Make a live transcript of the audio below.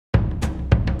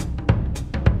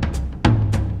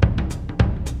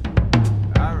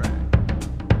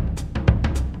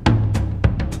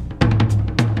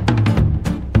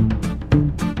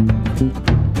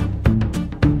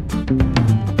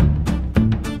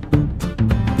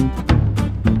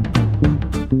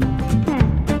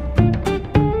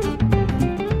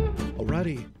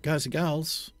guys and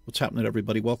gals? What's happening,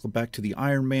 everybody? Welcome back to the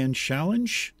Ironman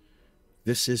Challenge.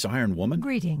 This is Iron Woman.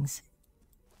 Greetings.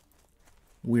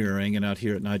 We're hanging out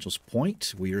here at Nigel's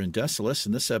Point. We are in Desolus.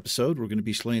 In this episode, we're going to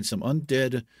be slaying some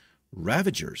undead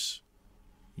ravagers.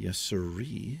 Yes,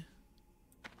 sirree.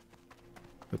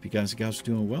 Hope you guys and gals are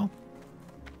doing well.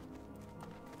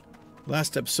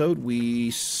 Last episode,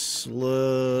 we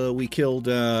killed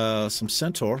some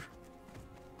centaur.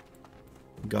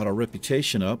 Got our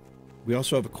reputation up. We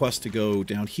also have a quest to go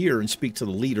down here and speak to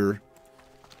the leader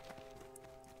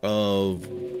of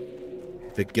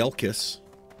the Gelkis,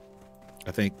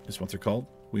 I think is what they're called.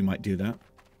 We might do that.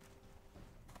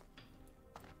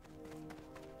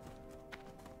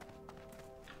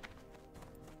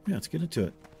 Yeah, let's get into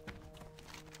it.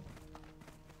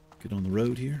 Get on the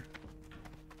road here.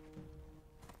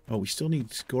 Oh, we still need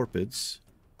scorpids.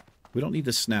 We don't need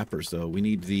the snappers, though. We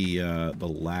need the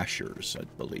lashers, I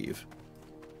believe.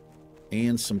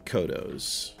 And some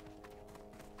kodos.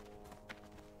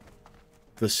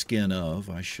 The skin of,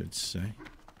 I should say.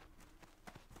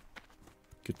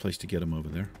 Good place to get them over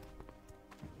there.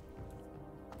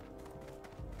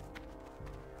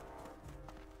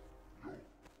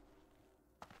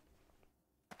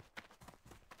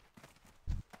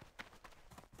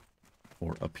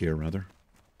 Or up here, rather.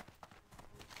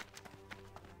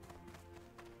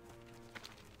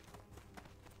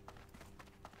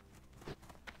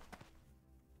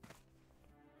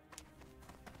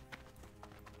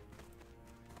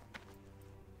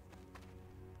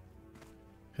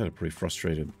 Had a pretty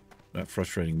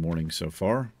frustrating morning so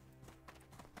far.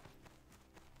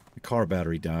 The car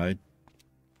battery died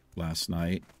last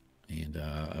night, and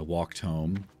I walked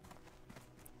home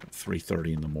at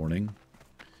 3:30 in the morning.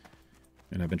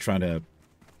 And I've been trying to,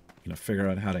 figure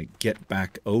out how to get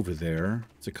back over there.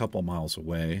 It's a couple miles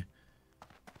away.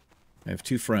 I have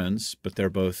two friends, but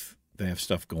they have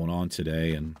stuff going on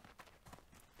today, and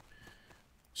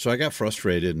so I got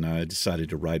frustrated, and I decided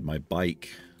to ride my bike.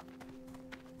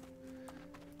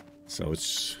 So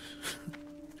it's...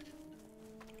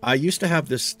 I used to have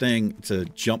this thing, it's a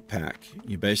jump pack.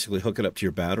 You basically hook it up to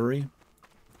your battery,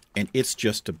 and it's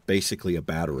just basically a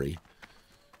battery.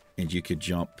 And you could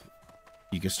jump,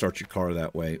 you can start your car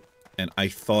that way. And I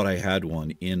thought I had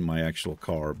one in my actual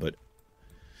car, but...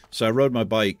 So I rode my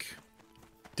bike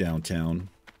downtown.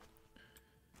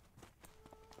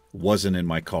 Wasn't in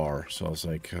my car, so I was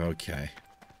like, okay.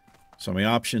 So my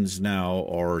options now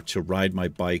are to ride my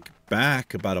bike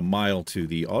back about a mile to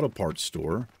the auto parts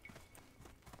store.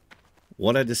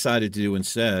 What I decided to do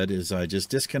instead is I just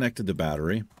disconnected the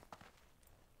battery.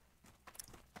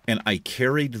 And I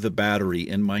carried the battery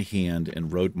in my hand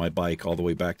and rode my bike all the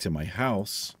way back to my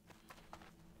house.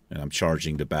 And I'm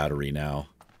charging the battery now.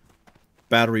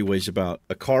 Battery weighs about,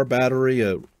 a car battery,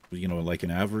 like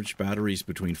an average battery is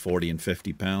between 40 and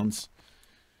 50 pounds.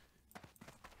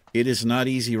 It is not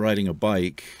easy riding a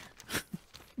bike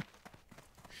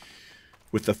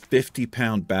with a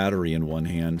 50-pound battery in one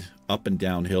hand, up and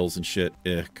down hills and shit.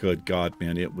 Good God,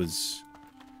 man, it was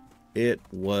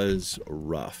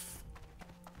rough.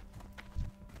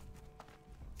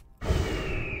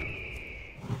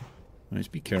 Nice,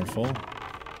 be careful.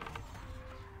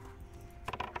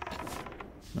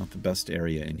 Not the best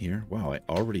area in here. Wow, I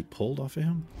already pulled off of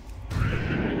him?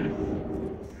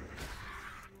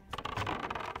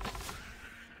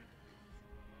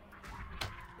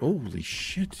 Holy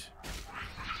shit.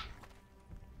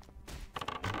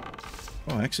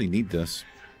 Oh, I actually need this.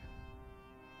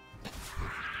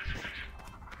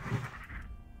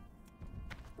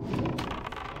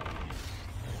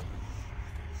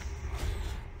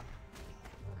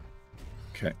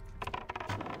 Okay.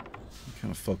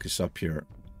 Kind of focus up here.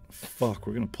 Fuck,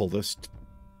 we're gonna pull this.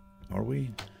 Are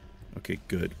we? Okay,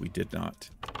 good. We did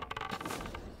not.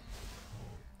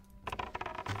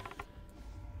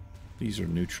 These are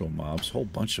neutral mobs. Whole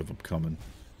bunch of them coming.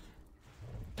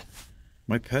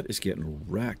 My pet is getting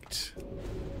wrecked.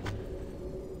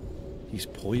 He's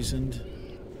poisoned.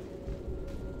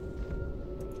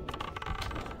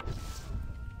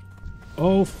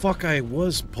 Oh, fuck, I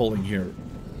was pulling here.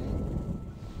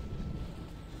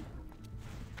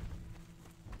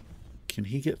 Can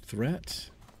he get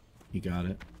threat? He got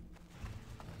it.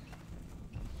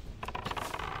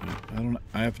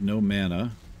 I have no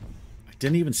mana.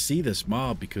 Didn't even see this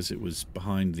mob because it was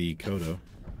behind the Kodo.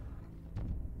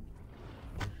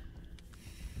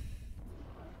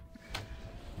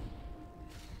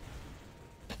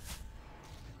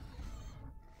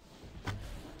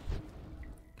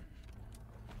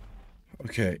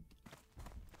 Okay.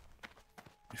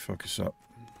 Focus up.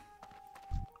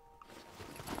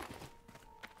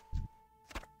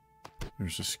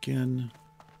 There's a skin.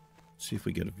 See if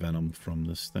we get a venom from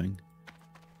this thing.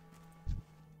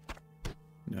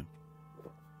 No.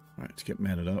 All right, let's get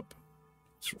matted up.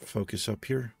 Let's focus up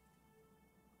here.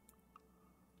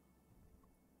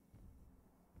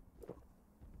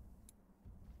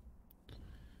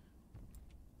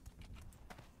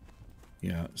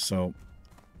 Yeah, so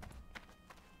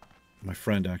my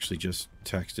friend actually just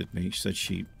texted me. She said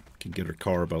she can get her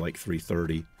car by like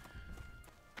 3:30.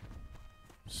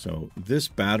 So this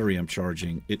battery I'm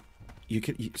charging,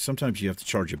 sometimes you have to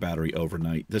charge a battery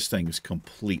overnight. This thing is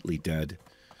completely dead.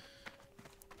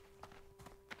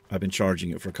 I've been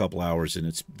charging it for a couple hours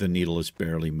and the needle is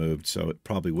barely moved, so it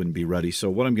probably wouldn't be ready. So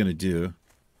what I'm going to do,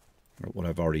 or what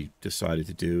I've already decided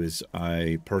to do, is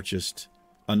I purchased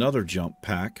another jump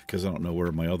pack because I don't know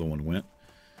where my other one went.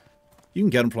 You can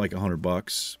get them for like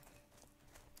 $100.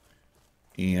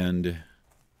 And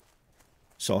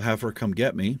so I'll have her come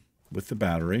get me with the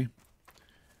battery.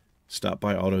 Stop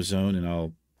by AutoZone and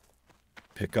I'll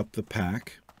pick up the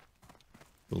pack,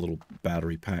 the little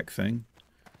battery pack thing.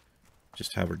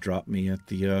 Just have her drop me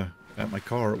at my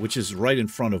car, which is right in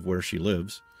front of where she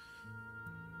lives.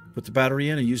 Put the battery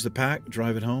in and use the pack,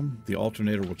 drive it home. The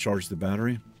alternator will charge the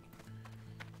battery.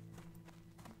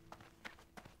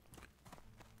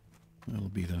 That'll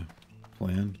be the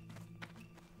plan.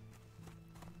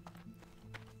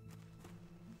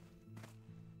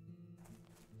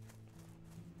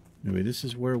 Anyway, this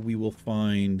is where we will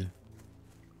find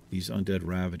these undead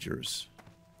ravagers.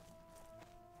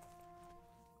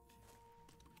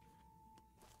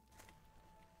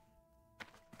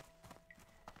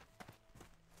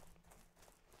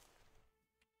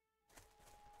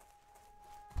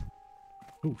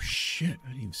 Oh shit, I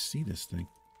didn't even see this thing.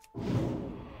 Got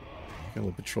a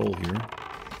little patrol here.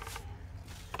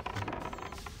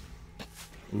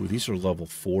 Ooh, these are level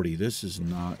 40. This is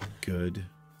not good.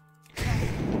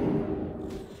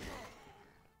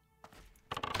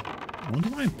 I wonder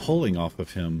why I'm pulling off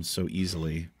of him so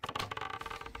easily.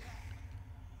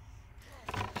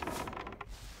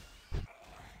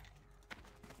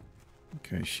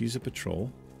 Okay, she's a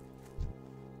patrol.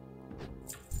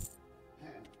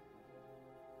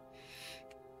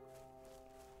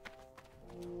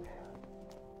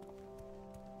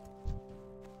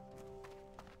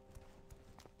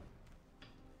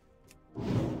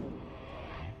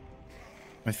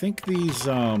 I think these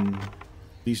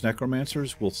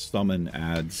necromancers will summon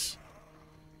ads,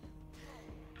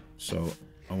 so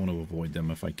I want to avoid them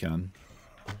if I can.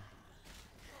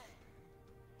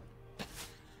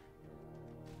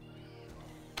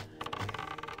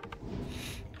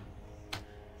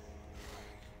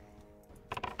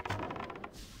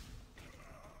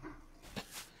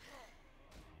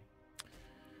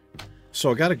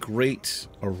 So I got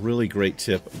a really great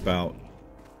tip about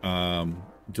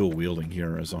dual wielding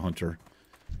here as a hunter.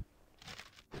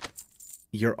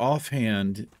 Your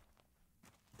offhand,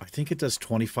 I think it does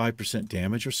 25%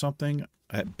 damage or something,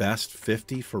 at best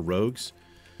 50 for rogues.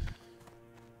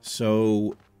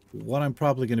 So what I'm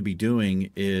probably going to be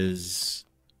doing is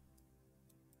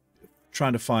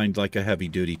trying to find like a heavy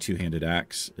duty two-handed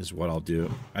axe is what I'll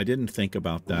do. I didn't think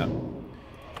about that.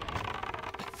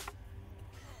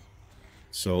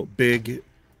 So big,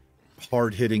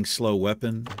 hard-hitting, slow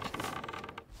weapon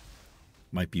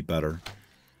might be better.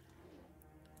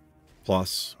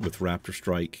 Plus, with Raptor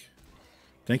Strike.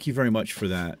 Thank you very much for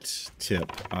that tip.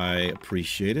 I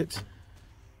appreciate it.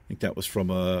 I think that was from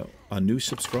a new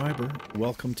subscriber.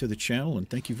 Welcome to the channel, and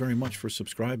thank you very much for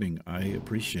subscribing. I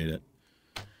appreciate it.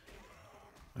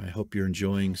 I hope you're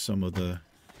enjoying some of the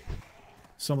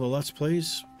Let's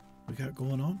Plays we got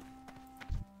going on.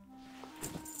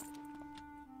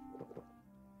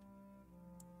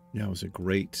 Yeah, it was a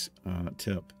great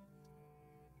tip.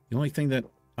 The only thing that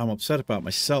I'm upset about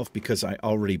myself, because I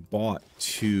already bought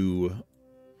 2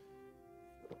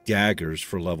 daggers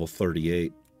for level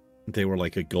 38. They were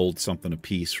like a gold something a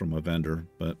piece from a vendor,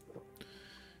 but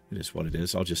it is what it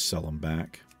is. I'll just sell them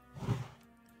back.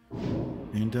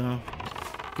 And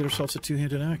get ourselves a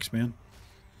two-handed axe, man.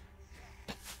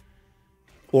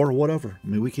 Or whatever. I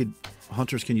mean,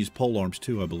 hunters can use pole arms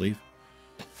too, I believe.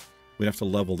 We'd have to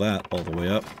level that all the way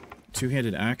up.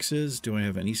 Two-handed axes. Do I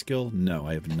have any skill? No,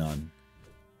 I have none.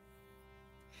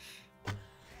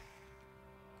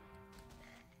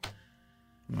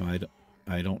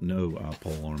 I don't know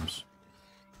pole arms.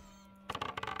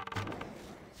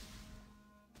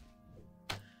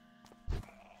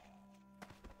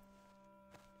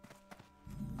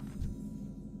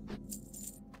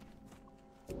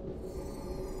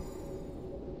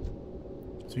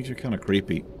 These are kind of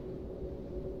creepy.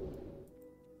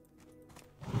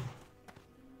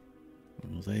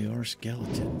 Well, they are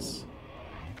skeletons.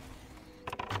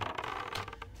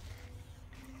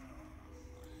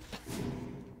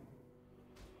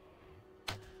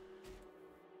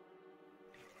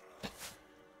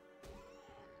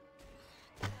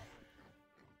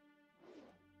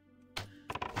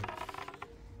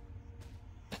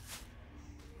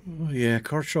 Oh, yeah,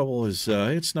 car trouble is,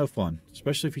 it's no fun,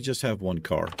 especially if you just have one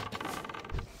car.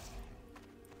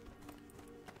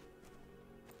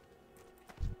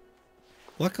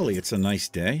 Luckily, it's a nice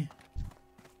day.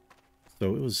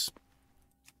 So it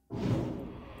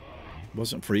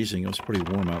wasn't freezing. It was pretty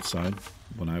warm outside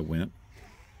when I went.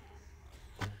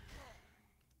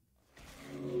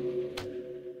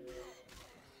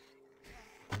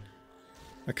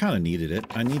 I kind of needed it.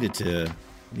 I needed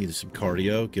some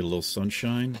cardio, get a little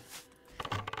sunshine.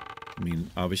 I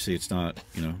mean, obviously it's not,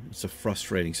 it's a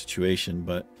frustrating situation,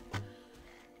 but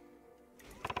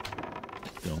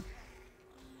still.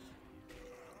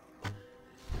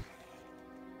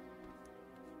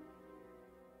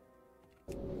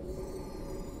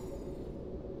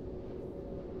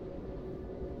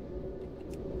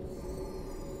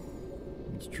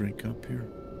 Let's drink up here.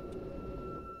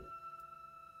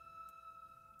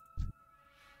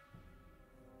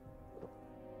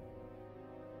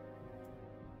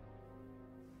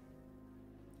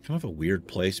 Kind of a weird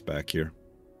place back here.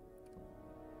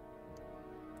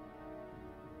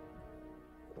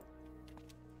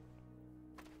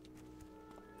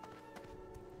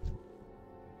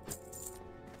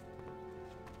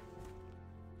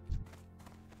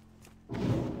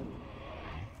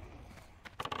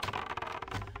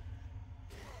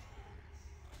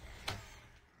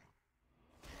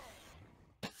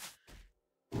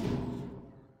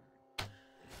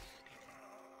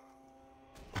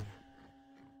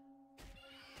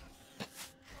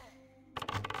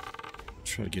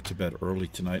 Try to get to bed early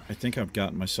tonight. I think I've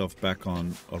gotten myself back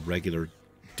on a regular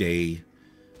day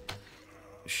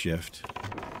shift.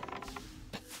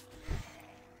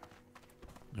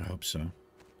 I hope so.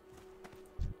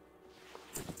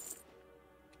 Let's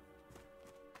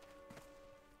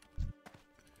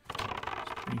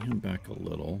bring him back a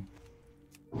little.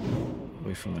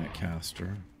 Away from that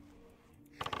caster.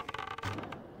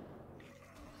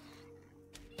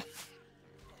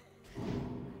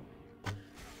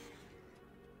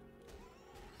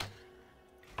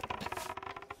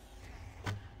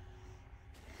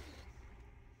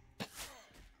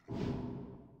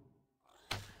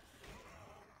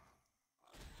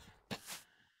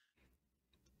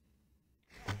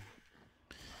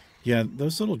 Yeah,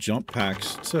 those little jump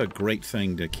packs, it's a great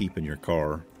thing to keep in your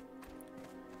car.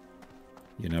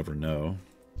 You never know.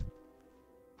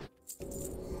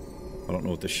 I don't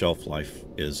know what the shelf life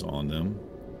is on them.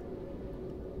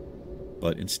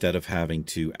 But instead of having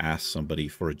to ask somebody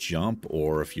for a jump,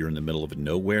 or if you're in the middle of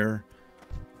nowhere,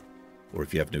 or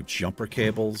if you have no jumper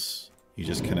cables, you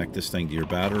just connect this thing to your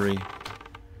battery.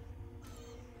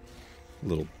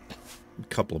 Little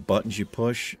couple of buttons you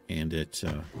push, and it...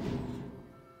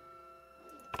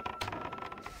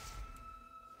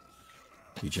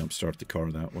 you jump start the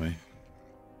car that way.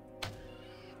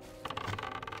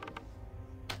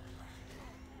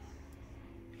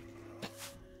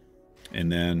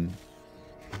 And then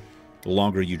the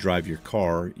longer you drive your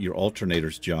car, your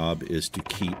alternator's job is to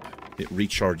keep, it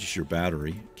recharges your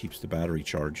battery, keeps the battery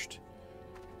charged.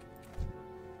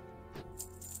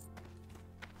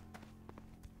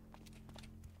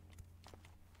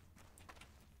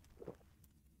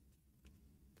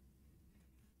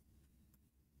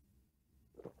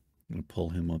 I'm going to pull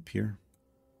him up here.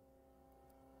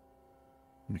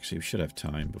 Actually, we should have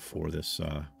time before this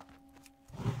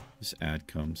this ad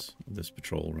comes. This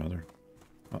patrol, rather.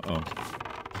 Uh-oh.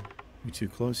 We too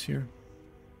close here?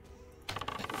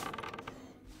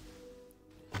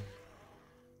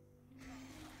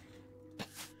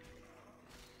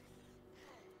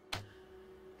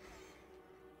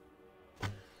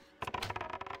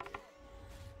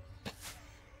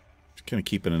 Just kind of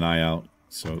keeping an eye out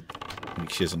so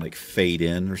she doesn't like fade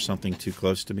in or something too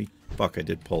close to me. Fuck, I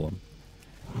did pull him.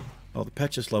 Oh, the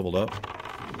pet just leveled up.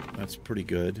 That's pretty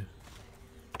good.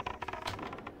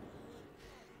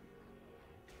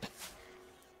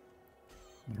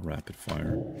 Rapid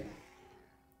fire.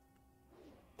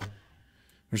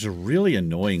 There's a really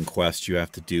annoying quest you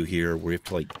have to do here where you have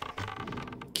to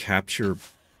like capture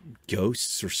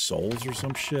ghosts or souls or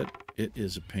some shit. It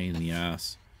is a pain in the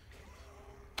ass.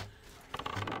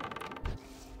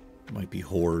 Might be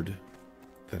Horde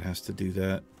that has to do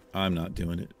that. I'm not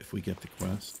doing it if we get the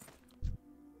quest.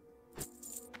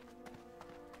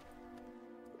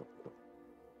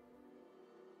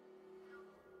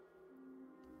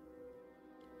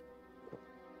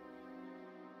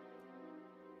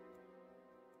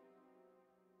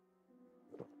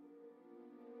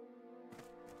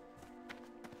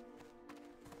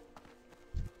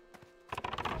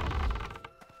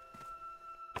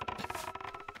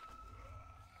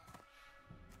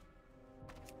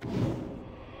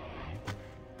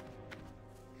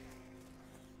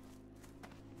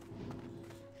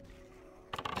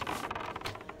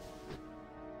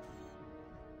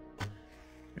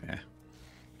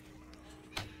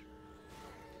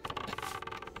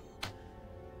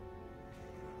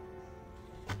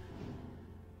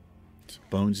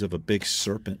 Bones of a big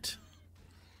serpent.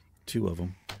 2 of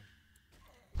them.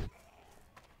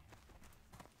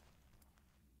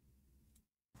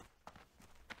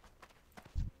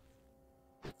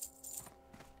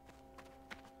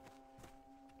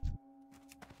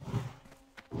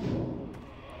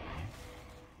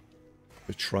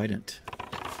 A trident.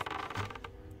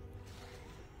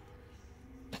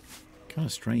 Kind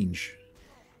of strange.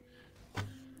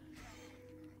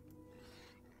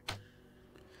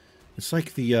 It's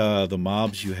like the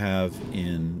mobs you have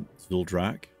in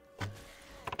Zuldrak.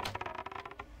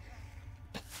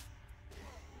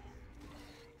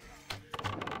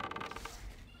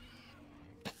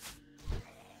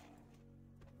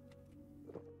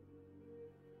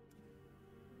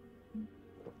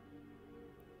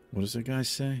 What does that guy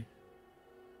say?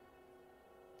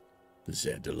 The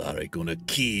Zandalar are gonna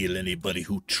kill anybody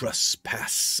who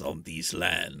trespass on these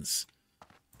lands.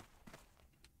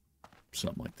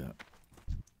 Something like that.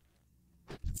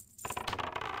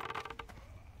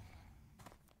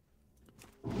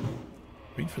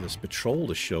 Waiting for this patrol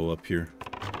to show up here.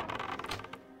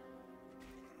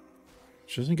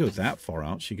 She doesn't go that far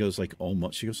out. She goes like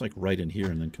almost. She goes like right in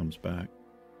here and then comes back.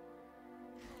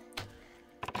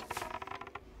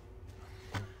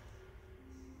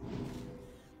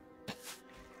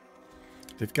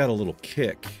 They've got a little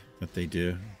kick that they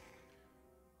do.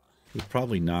 Would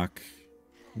probably knock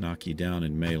you down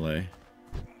in melee.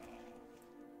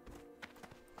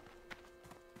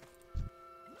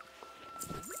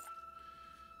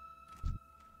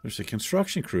 There's a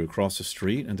construction crew across the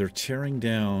street, and they're tearing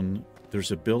down.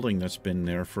 There's a building that's been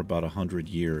there for about 100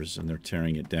 years, and they're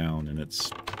tearing it down, and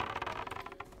it's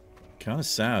kind of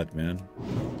sad, man.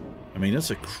 I mean, it's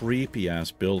a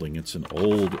creepy-ass building. It's an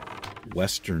old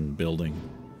Western building.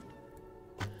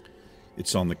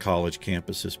 It's on the college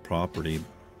campus's property,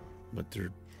 but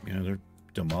they're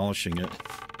demolishing it.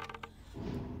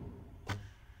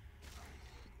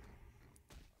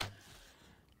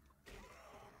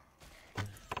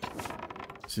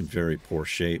 It's in very poor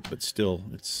shape, but still,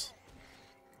 it's...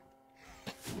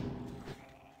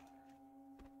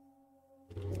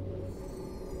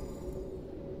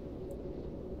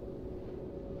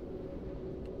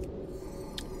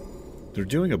 They're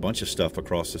doing a bunch of stuff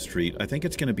across the street. I think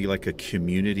it's going to be like a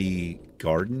community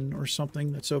garden or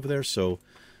something that's over there. So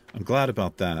I'm glad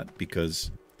about that because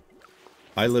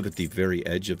I live at the very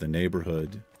edge of the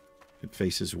neighborhood. It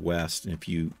faces west. And if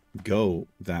you go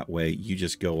that way, you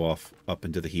just go off up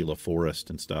into the Gila Forest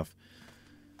and stuff.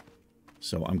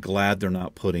 So I'm glad they're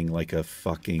not putting like a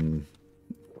fucking,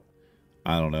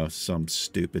 I don't know, some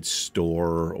stupid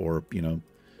store or, you know,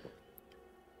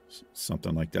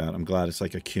 something like that. I'm glad it's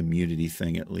like a community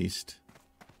thing at least.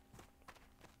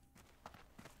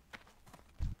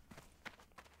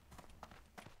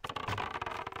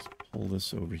 Let's pull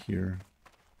this over here.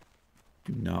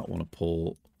 Do not want to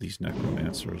pull these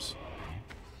necromancers.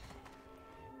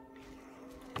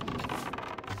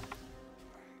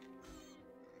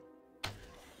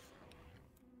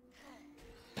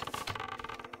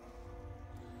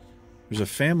 There's a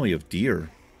family of deer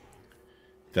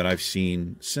that I've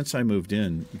seen since I moved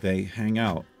in. They hang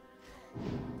out,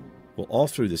 well, all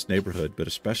through this neighborhood, but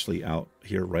especially out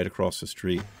here right across the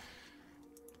street.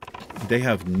 They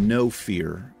have no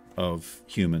fear of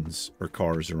humans or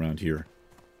cars around here.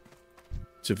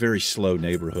 It's a very slow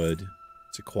neighborhood.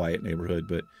 It's a quiet neighborhood,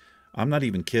 but I'm not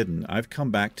even kidding. I've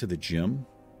come back to the gym.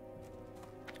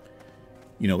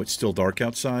 You know, it's still dark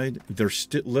outside. They're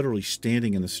literally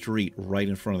standing in the street right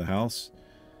in front of the house.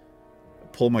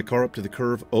 Pull my car up to the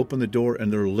curve, open the door,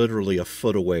 and they're literally a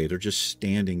foot away. They're just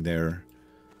standing there.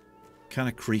 Kind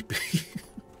of creepy.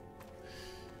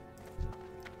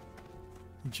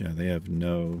 Yeah, they have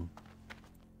no...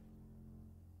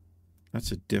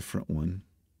 That's a different one.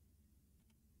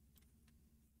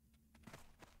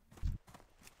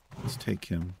 Let's take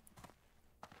him.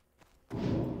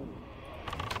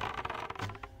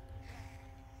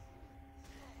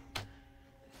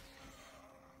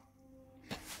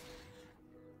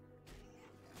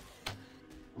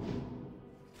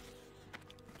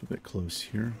 A bit close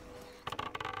here.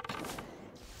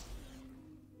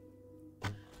 I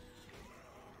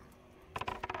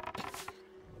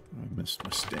missed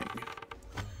my sting.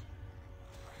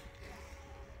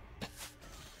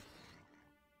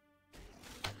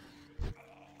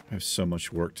 I have so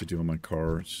much work to do on my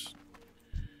car.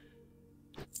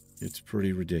 It's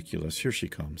pretty ridiculous. Here she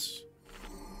comes.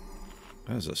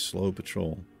 That is a slow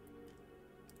patrol.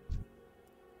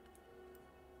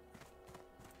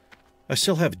 I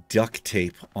still have duct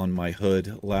tape on my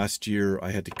hood. Last year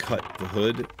I had to cut the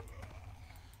hood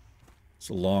It's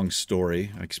a long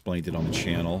story. I explained it on the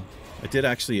channel.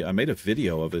 I made a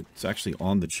video of it. It's actually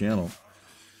on the channel.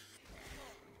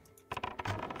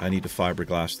 I need to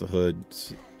fiberglass the hood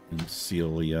and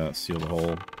seal the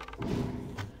hole.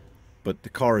 But the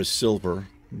car is silver.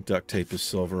 Duct tape is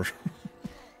silver.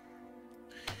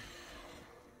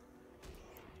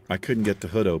 I couldn't get the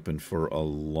hood open for a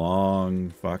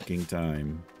long fucking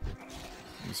time.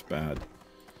 It was bad.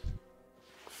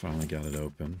 Finally got it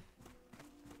open.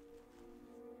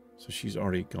 So she's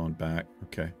already gone back.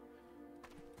 Okay.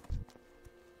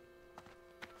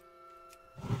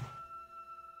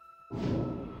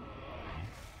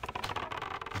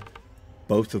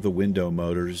 Both of the window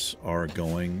motors are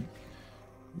going.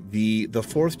 The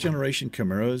fourth generation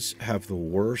Camaros have the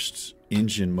worst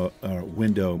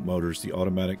window motors, the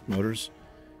automatic motors.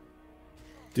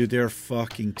 Dude, they're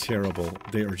fucking terrible.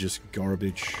 They are just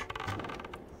garbage.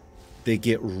 They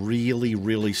get really,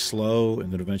 really slow,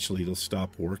 and then eventually they'll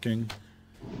stop working.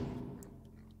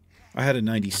 I had a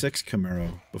 96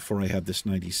 Camaro before I had this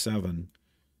 97.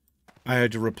 I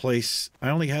had to replace... I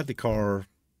only had the car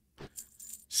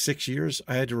 6 years.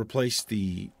 I had to replace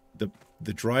the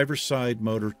driver's side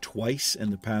motor twice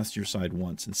and the passenger side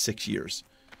once in 6 years.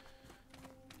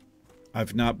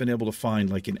 I've not been able to find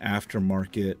like an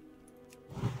aftermarket,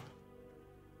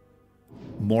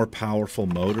 more powerful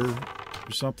motor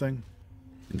or something.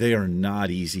 They are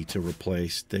not easy to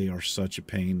replace. They are such a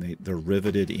pain. They're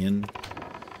riveted in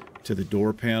to the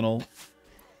door panel.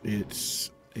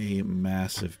 It's a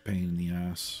massive pain in the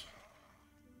ass.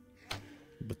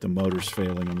 But the motor's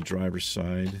failing on the driver's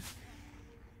side.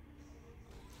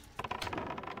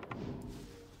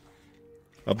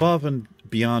 Above and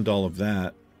beyond all of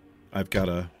that, I've got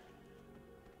a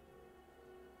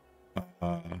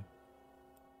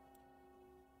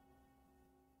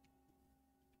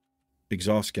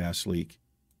exhaust gas leak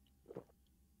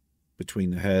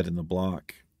between the head and the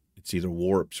block. It's either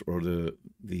warped or the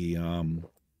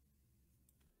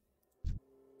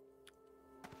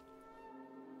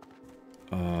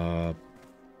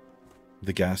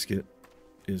gasket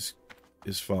is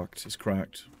fucked, is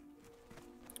cracked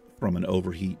from an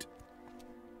overheat.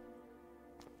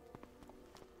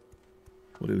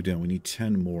 What are we doing? We need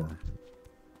 10 more.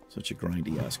 Such a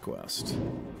grindy ass quest.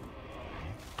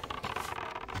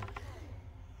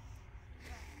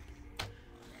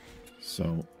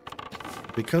 So,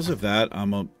 because of that,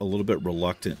 I'm a little bit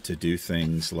reluctant to do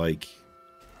things like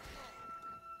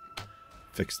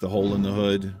fix the hole in the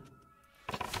hood.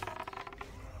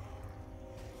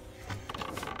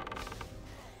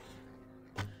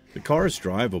 The car is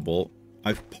drivable.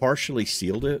 I've partially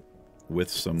sealed it with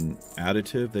some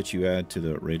additive that you add to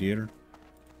the radiator.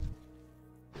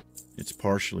 It's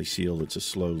partially sealed. It's a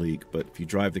slow leak, but if you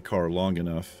drive the car long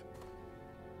enough,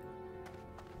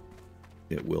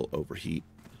 it will overheat.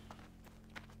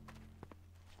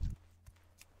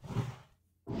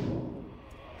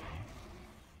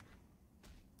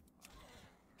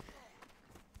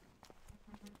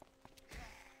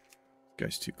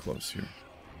 Guy's too close here.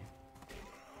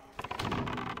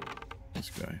 This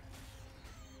guy.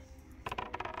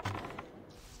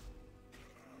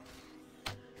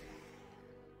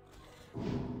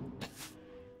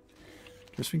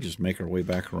 Guess we can just make our way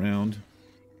back around.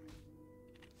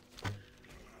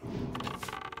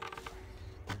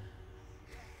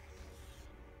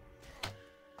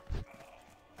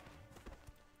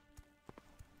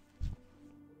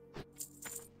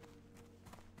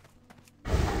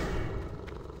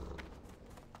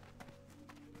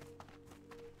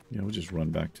 Yeah, we'll just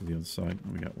run back to the other side.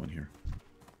 We got one here.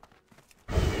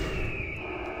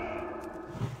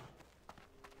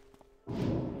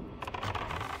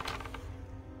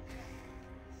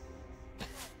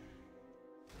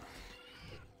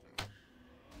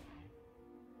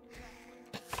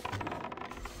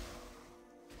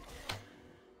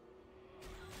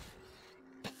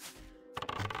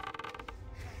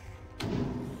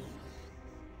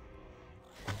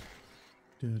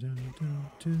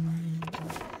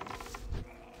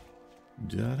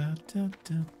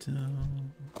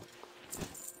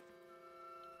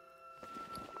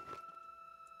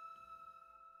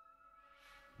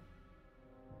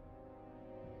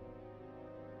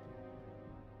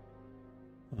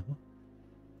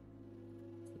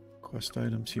 Quest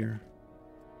items here.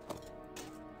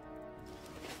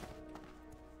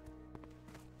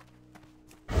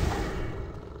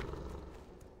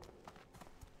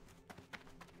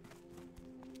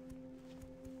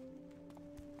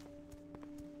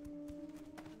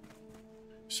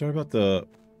 Sorry about the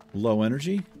low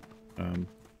energy. I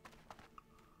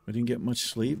didn't get much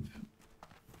sleep.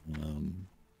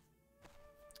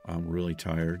 I'm really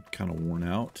tired, kind of worn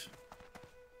out.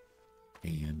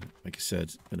 And like I said,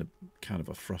 it's been a kind of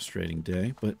a frustrating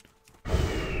day, but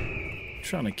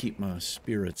trying to keep my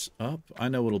spirits up. I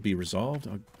know it'll be resolved.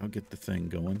 I'll get the thing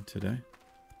going today.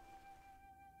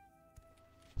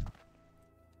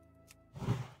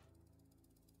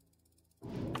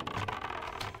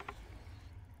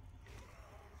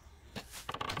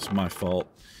 It's my fault.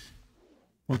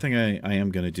 One thing I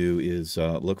am going to do is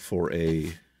look for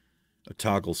a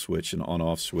toggle switch, an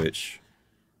on-off switch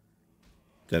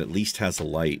that at least has a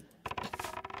light.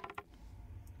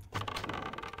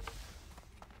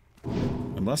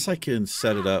 Unless I can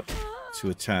set it up to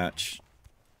attach.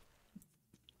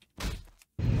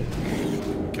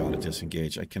 Gotta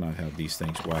disengage. I cannot have these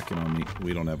things whacking on me.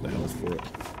 We don't have the health for it.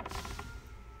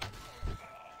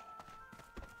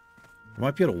 I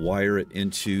might be able to wire it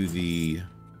into the...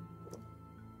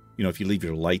 You know, if you leave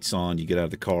your lights on, you get out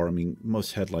of the car. I mean,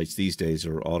 most headlights these days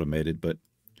are automated, but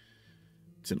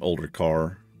it's an older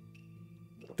car.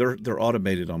 They're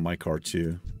automated on my car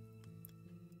too.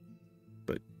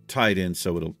 But tied in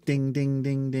so it'll ding, ding,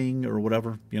 ding, ding, or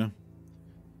whatever, you know.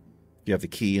 You have the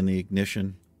key in the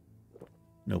ignition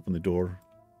and open the door.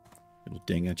 It'll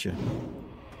ding at you.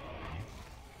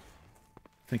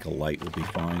 I think a light will be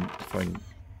fine if I can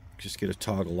just get a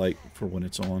toggle light for when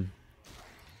it's on.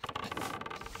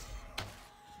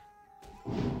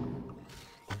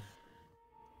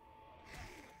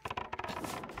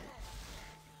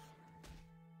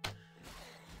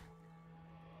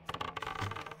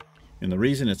 And the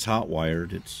reason it's hot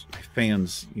wired, it's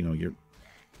fans, you know,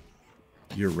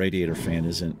 your radiator fan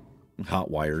isn't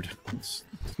hot wired. It's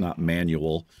not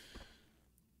manual.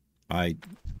 I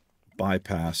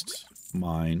bypassed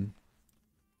mine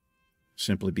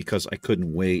simply because I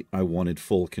couldn't wait. I wanted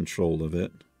full control of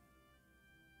it.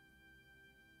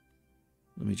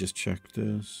 Let me just check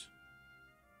this.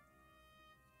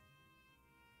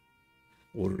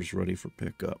 Order's ready for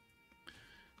pickup.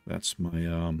 That's my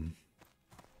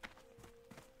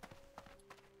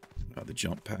the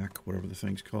jump pack, whatever the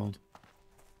thing's called.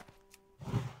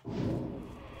 I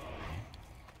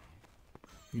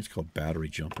think it's called battery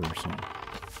jumper or something.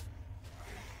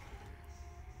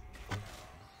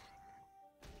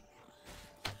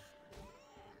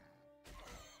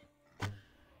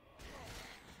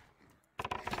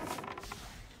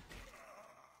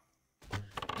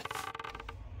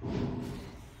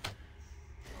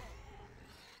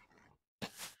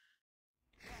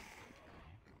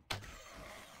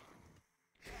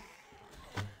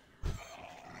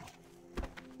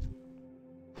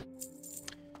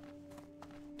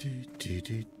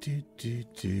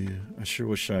 I sure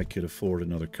wish I could afford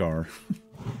another car.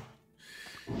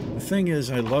 The thing is,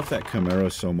 I love that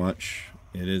Camaro so much.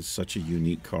 It is such a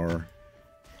unique car.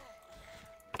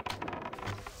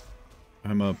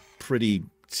 I'm a pretty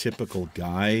typical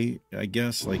guy, I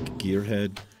guess, like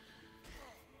gearhead.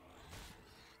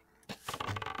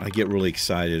 I get really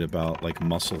excited about like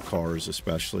muscle cars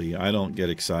especially. I don't get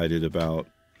excited about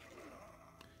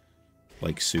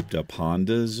like souped up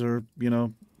Hondas or, you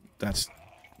know, that's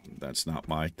not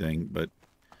my thing, but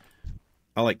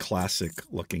I like classic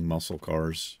looking muscle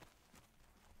cars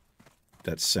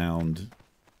that sound,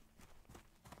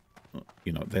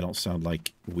 you know, they don't sound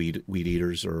like weed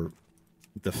eaters or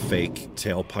the fake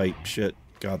tailpipe shit.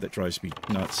 God, that drives me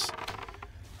nuts.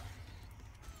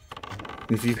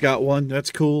 If you've got one,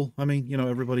 that's cool. I mean, you know,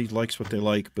 everybody likes what they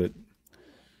like, but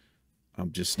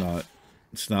I'm just not,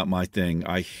 it's not my thing.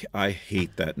 I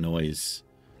hate that noise.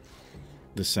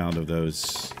 The sound of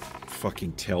those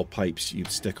fucking tailpipes you'd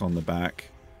stick on the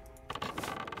back.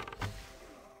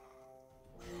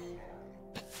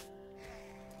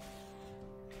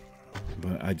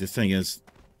 But the thing is,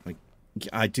 like,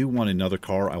 I do want another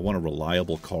car. I want a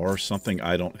reliable car, something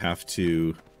I don't have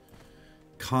to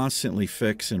constantly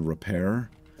fix and repair.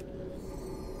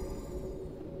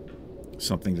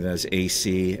 Something that has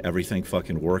AC, everything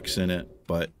fucking works in it,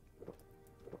 but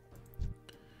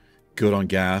good on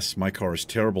gas. My car is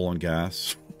terrible on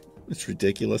gas. It's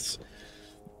ridiculous.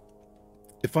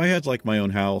 If I had like my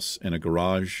own house and a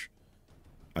garage,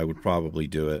 I would probably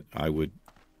do it. I would,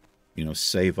 you know,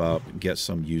 save up and get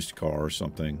some used car or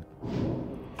something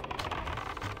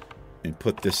and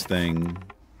put this thing,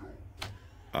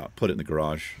 put it in the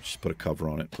garage. Just put a cover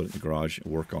on it, put it in the garage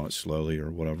and work on it slowly or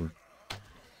whatever.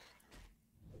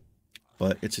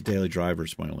 But it's a daily driver.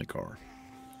 It's my only car.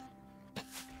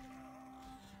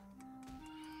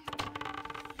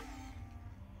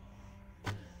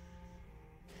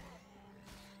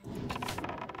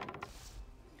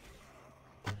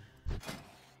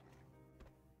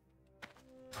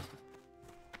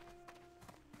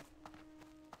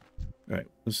 All right,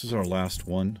 this is our last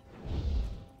one.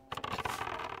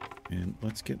 And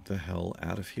let's get the hell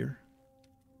out of here.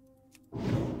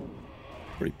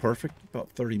 Pretty perfect. About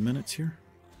 30 minutes here.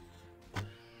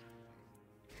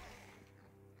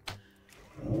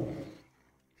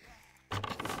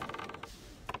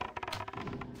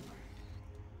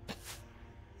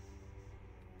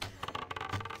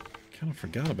 Kind of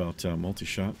forgot about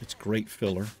multi-shot. It's great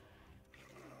filler.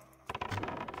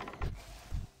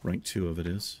 Rank 2 of it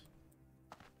is.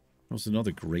 That was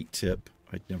another great tip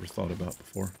I'd never thought about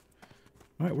before.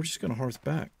 All right, we're just going to hearth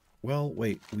back. Well,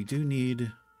 wait, we do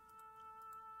need...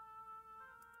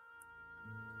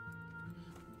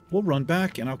 We'll run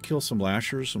back and I'll kill some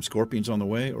lashers, some scorpions on the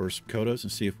way, or some kodos,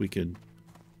 and see if we could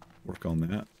work on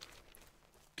that.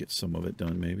 Get some of it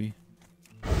done, maybe.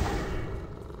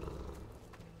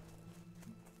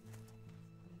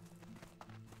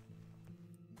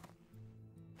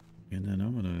 And then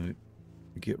I'm going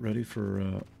to get ready for...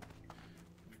 my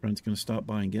friend's going to stop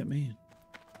by and get me.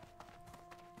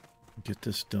 Get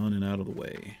this done and out of the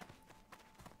way.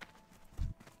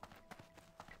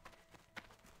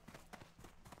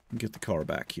 And get the car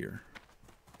back here.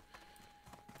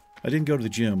 I didn't go to the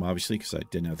gym, obviously, because I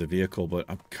didn't have the vehicle, but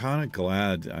I'm kind of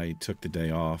glad I took the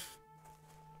day off.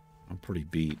 I'm pretty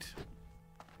beat.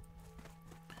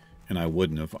 And I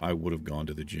wouldn't have. I would have gone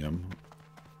to the gym.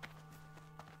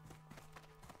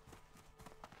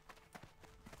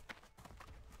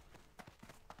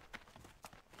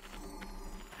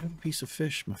 Have a piece of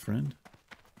fish, my friend.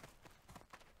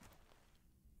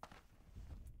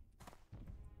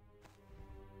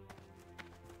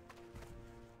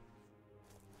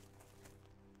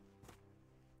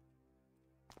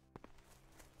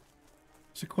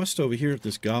 There's a quest over here at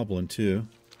this goblin, too.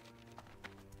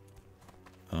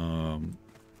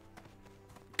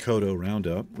 Kodo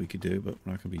roundup we could do, but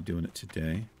we're not going to be doing it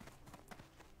today.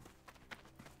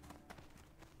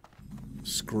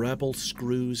 Scrabble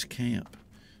Screws Camp.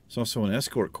 There's also an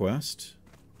escort quest,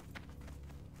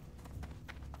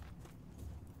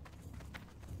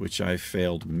 which I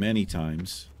failed many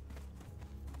times.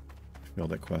 I failed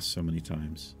that quest so many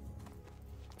times.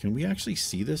 Can we actually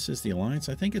see this as the Alliance?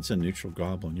 I think it's a neutral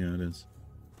goblin. Yeah, it is.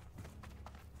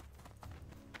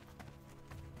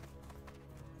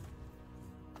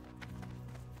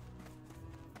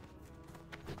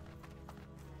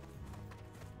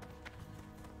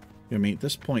 I mean, at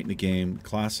this point in the game,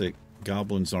 classic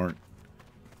goblins aren't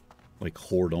like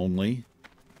horde only.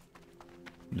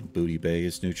 You know, Booty Bay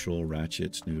is neutral,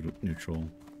 Ratchet's neutral.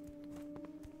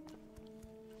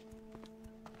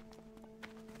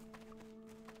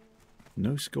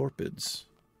 No scorpids.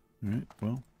 Alright,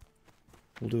 well,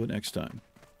 we'll do it next time.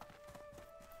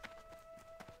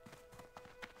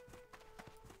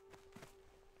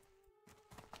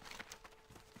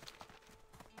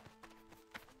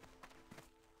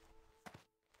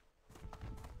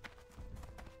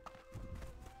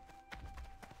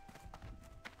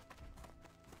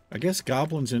 I guess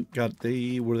goblins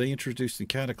were they introduced in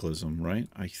Cataclysm, right?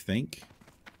 I think.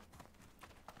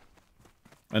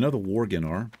 I know the Worgen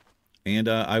are. And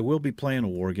I will be playing a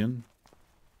Worgen.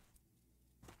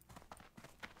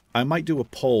 I might do a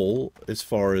poll as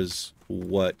far as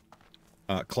what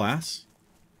class.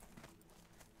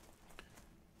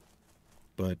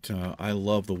 But I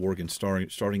love the Worgen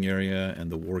starting area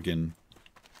and the Worgen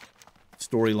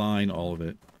storyline, all of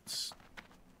it.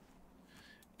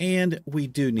 And we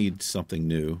do need something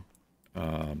new.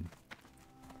 I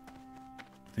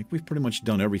think we've pretty much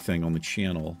done everything on the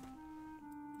channel.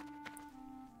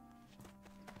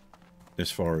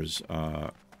 As far as,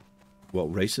 well,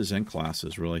 races and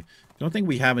classes, really. The only thing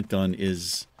we haven't done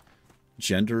is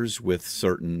genders with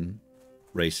certain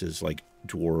races, like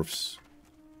dwarfs.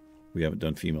 We haven't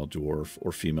done female dwarf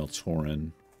or female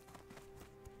tauren.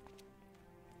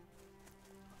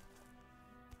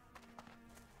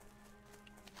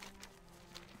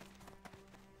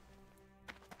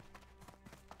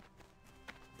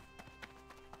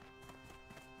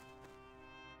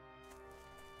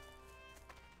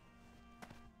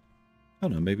 I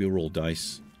don't know, maybe we'll roll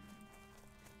dice.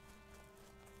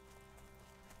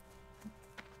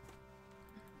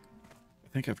 I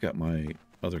think I've got my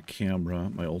other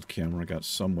camera, my old camera I got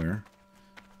somewhere.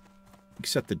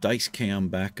 Set the dice cam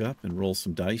back up and roll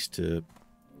some dice to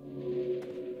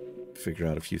figure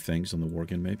out a few things on the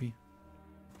Worgen, maybe.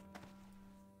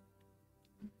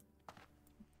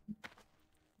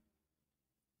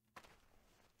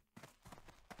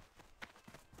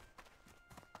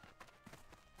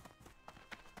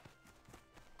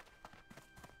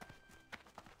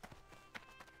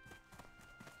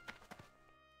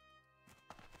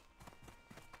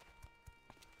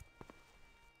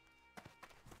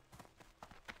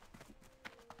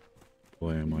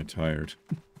 Boy, am I tired.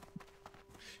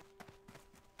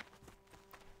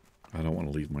 I don't want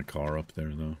to leave my car up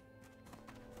there, though.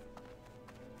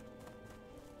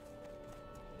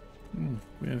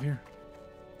 We have here.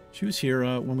 She was here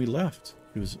when we left.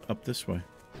 She was up this way.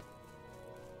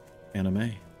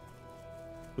 Anime.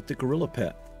 With the gorilla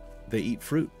pet. They eat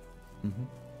fruit. Mm-hmm.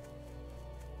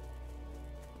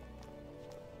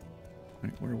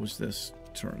 Right, where was this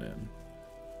turn in?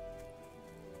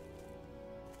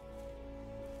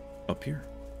 Up here.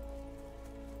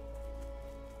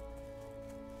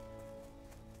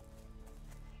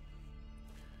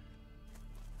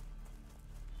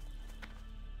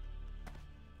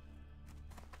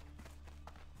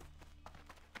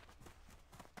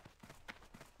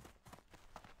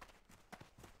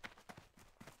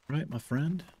 Right, my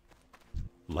friend.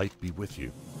 Light be with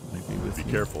you. Light be with you.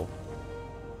 Be careful.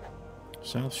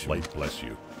 South Shore. Light bless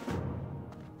you.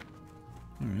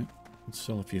 All right. Let's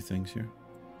sell a few things here.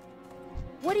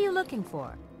 What are you looking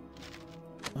for?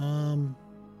 I've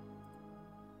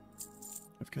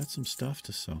got some stuff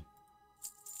to sell.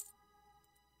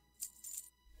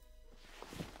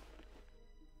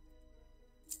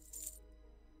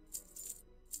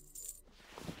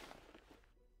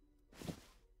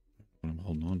 What I'm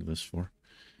holding on to this for.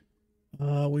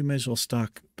 We may as well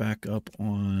stock back up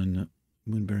on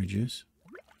moonberry juice.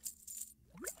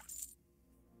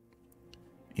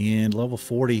 And level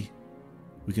 40,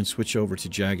 we can switch over to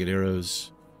jagged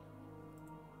arrows.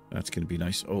 That's going to be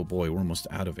nice. Oh boy, we're almost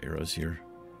out of arrows here.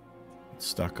 Let's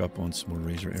stock up on some more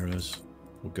razor arrows.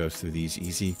 We'll go through these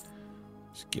easy.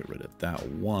 Just get rid of that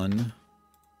one.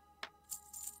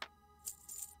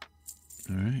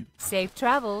 All right. Safe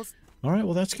travels. All right,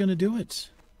 well, that's going to do it.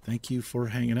 Thank you for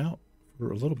hanging out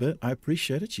for a little bit. I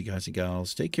appreciate it, you guys and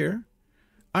gals. Take care.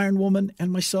 Iron Woman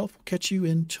and myself will catch you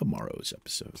in tomorrow's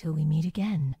episode. Till we meet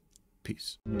again.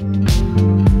 Peace.